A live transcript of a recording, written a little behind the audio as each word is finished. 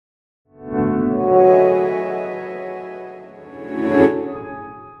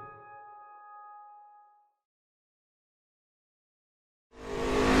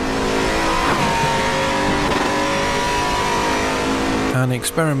An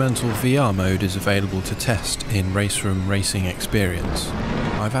experimental VR mode is available to test in RaceRoom Racing Experience.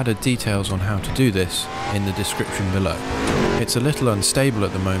 I've added details on how to do this in the description below. It's a little unstable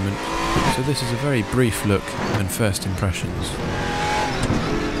at the moment, so this is a very brief look and first impressions.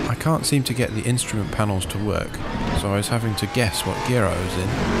 I can't seem to get the instrument panels to work, so I was having to guess what gear I was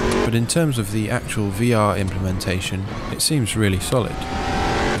in, but in terms of the actual VR implementation, it seems really solid.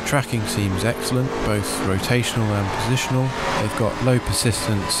 The tracking seems excellent, both rotational and positional. They've got low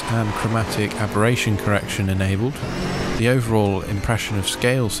persistence and chromatic aberration correction enabled. The overall impression of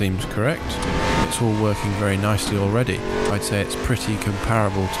scale seems correct. It's all working very nicely already. I'd say it's pretty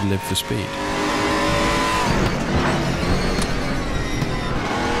comparable to Live for Speed.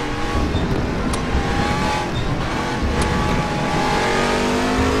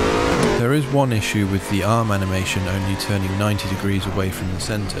 There is one issue with the arm animation only turning 90 degrees away from the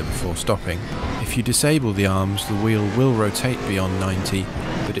centre before stopping. If you disable the arms, the wheel will rotate beyond 90,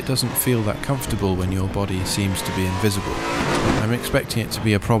 but it doesn't feel that comfortable when your body seems to be invisible. I'm expecting it to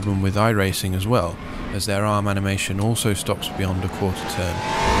be a problem with iRacing as well, as their arm animation also stops beyond a quarter turn.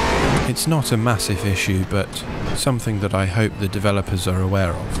 It's not a massive issue, but something that I hope the developers are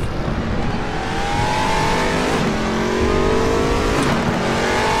aware of.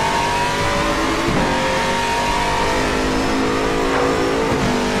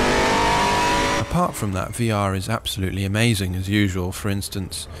 Apart from that, VR is absolutely amazing as usual. For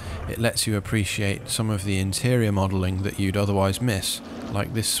instance, it lets you appreciate some of the interior modelling that you'd otherwise miss,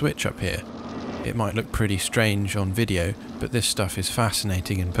 like this switch up here. It might look pretty strange on video, but this stuff is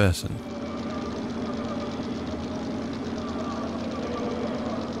fascinating in person.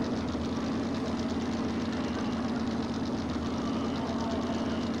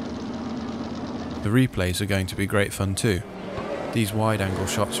 The replays are going to be great fun too. These wide-angle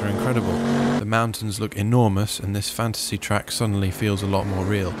shots are incredible. The mountains look enormous and this fantasy track suddenly feels a lot more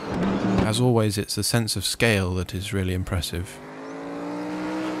real. As always, it's the sense of scale that is really impressive.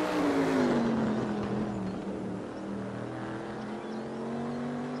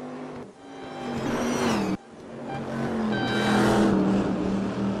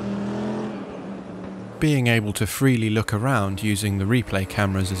 Being able to freely look around using the replay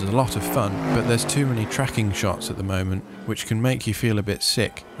cameras is a lot of fun, but there's too many tracking shots at the moment, which can make you feel a bit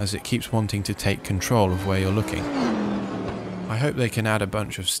sick, as it keeps wanting to take control of where you're looking. I hope they can add a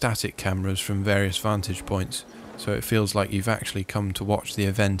bunch of static cameras from various vantage points, so it feels like you've actually come to watch the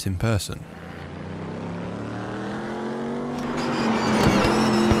event in person.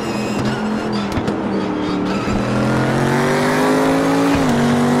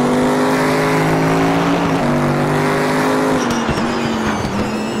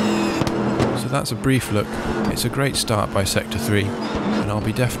 That's a brief look. It's a great start by Sector 3, and I'll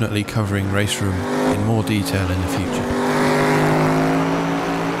be definitely covering RaceRoom in more detail in the future.